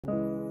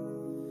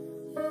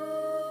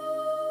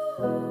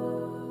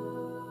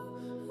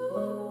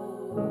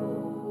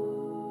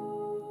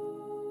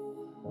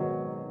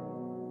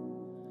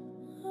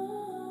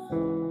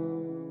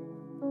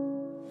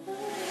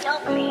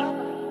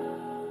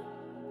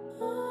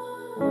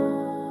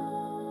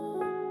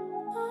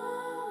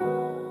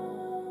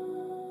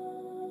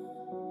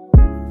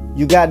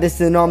You got this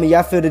in on me,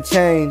 I feel the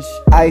change.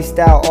 Iced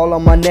out all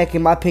on my neck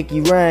and my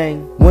pinky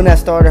ring. When I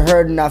started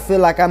hurting, I feel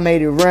like I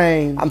made it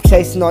rain. I'm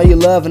chasing all your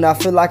love and I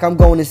feel like I'm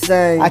going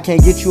insane. I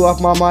can't get you off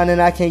my mind and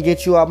I can't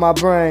get you out my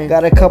brain.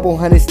 Got a couple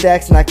hundred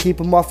stacks and I keep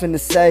them off in the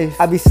safe.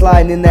 I be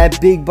sliding in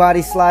that big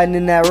body, sliding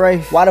in that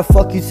Wraith. Why the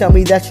fuck you tell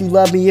me that you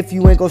love me if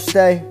you ain't gon'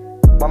 stay?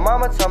 My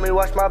mama told me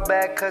watch my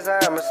back cause I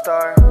am a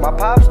star. My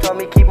pops told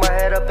me keep my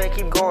head up and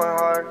keep going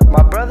hard.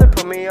 My brother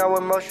put me on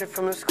with motion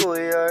from the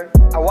schoolyard.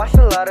 I watched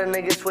a lot of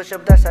niggas switch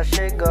up, that's how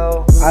shit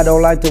go. I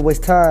don't like to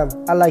waste time,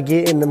 I like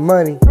getting the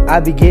money. I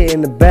be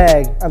getting the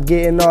bag, I'm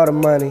getting all the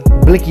money.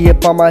 Blicky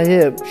up on my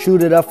hip,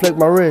 shoot it up, flick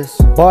my wrist.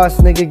 Boss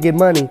nigga get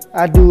money,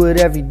 I do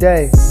it every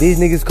day. These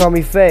niggas call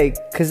me fake,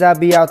 cause I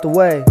be out the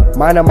way.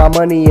 Minding my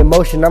money in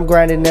motion, I'm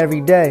grinding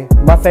every day.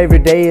 My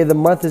favorite day of the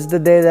month is the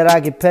day that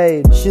I get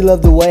paid. She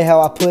love the way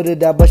how I put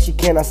it out, but she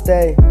cannot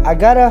stay. I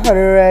got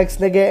 100x,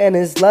 nigga, and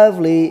it's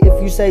lovely.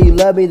 If you say you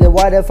love me, then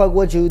why the fuck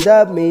would you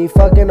dub me?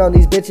 Fucking on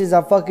these bitches,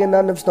 I'm fucking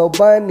on them snow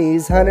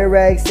bunnies.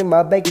 100x in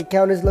my bank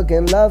account is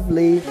looking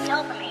lovely.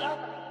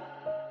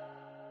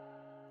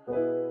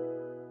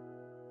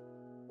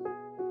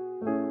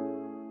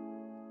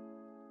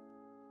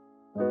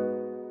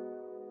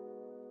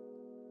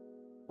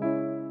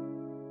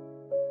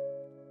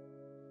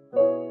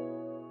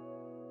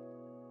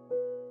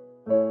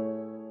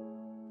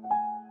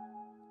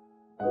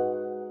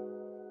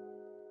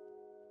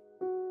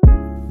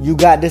 You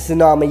got this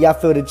in on me, I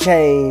feel the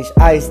change.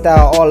 Iced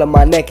out all of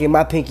my neck and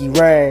my pinky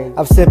ring.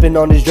 I'm sipping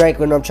on this drink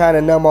when I'm trying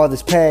to numb all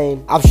this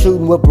pain. I'm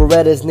shooting with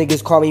Berettas,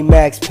 niggas call me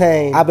Max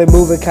Payne. I've been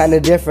moving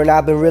kinda different,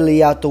 I've been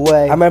really out the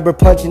way. I remember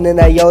punching in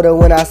that Yoda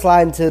when I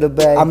slide into the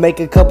bay. I make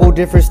a couple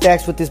different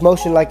stacks with this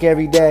motion like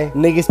every day.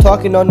 Niggas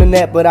talking on the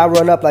net, but I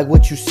run up like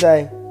what you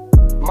say.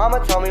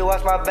 Mama told me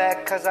watch my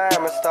back cause I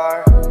am a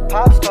star.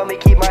 Pops told me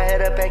keep my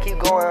head up and keep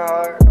going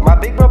hard. My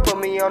big bro put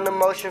me on the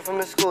motion from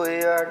the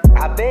schoolyard.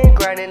 I've been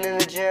grinding in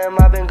the gym,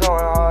 I've been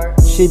going hard.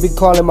 She be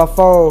calling my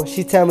phone,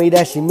 she tell me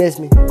that she miss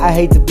me. I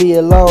hate to be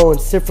alone,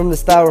 sip from the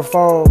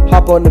styrofoam.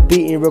 Hop on the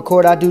beat and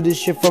record, I do this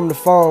shit from the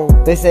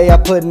phone. They say I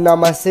putting on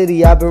my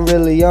city, I've been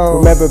really on.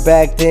 Remember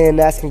back then,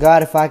 asking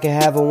God if I could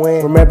have a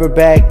win. Remember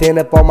back then,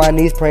 up on my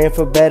knees praying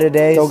for better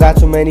days. Don't got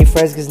too many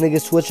friends cause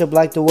niggas switch up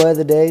like the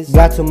weather days.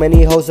 Got too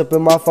many hoes up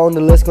in my phone,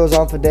 the list goes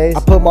on for days. I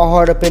put my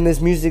heart up in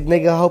this music,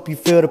 nigga, hope you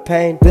feel the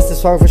pain. This a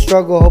song for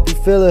struggle, hope you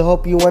feel it,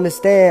 hope you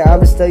understand.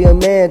 I'm still your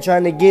man,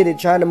 trying to get it,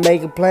 trying to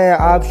make a plan.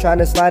 I'm trying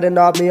to slide and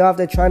knock me off,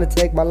 they trying to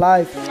take my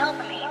life.